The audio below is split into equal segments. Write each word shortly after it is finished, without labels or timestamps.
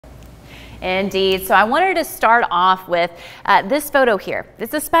Indeed. So I wanted to start off with this photo here.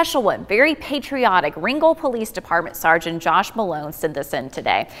 It's a special one, very patriotic. Ringgold Police Department Sergeant Josh Malone sent this in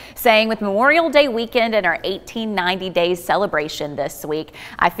today, saying with Memorial Day weekend and our 1890 days celebration this week,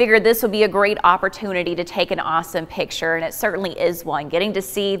 I figured this would be a great opportunity to take an awesome picture, and it certainly is one. Getting to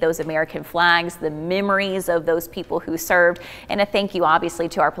see those American flags, the memories of those people who served, and a thank you obviously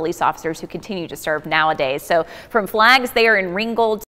to our police officers who continue to serve nowadays. So from flags there in Ringgold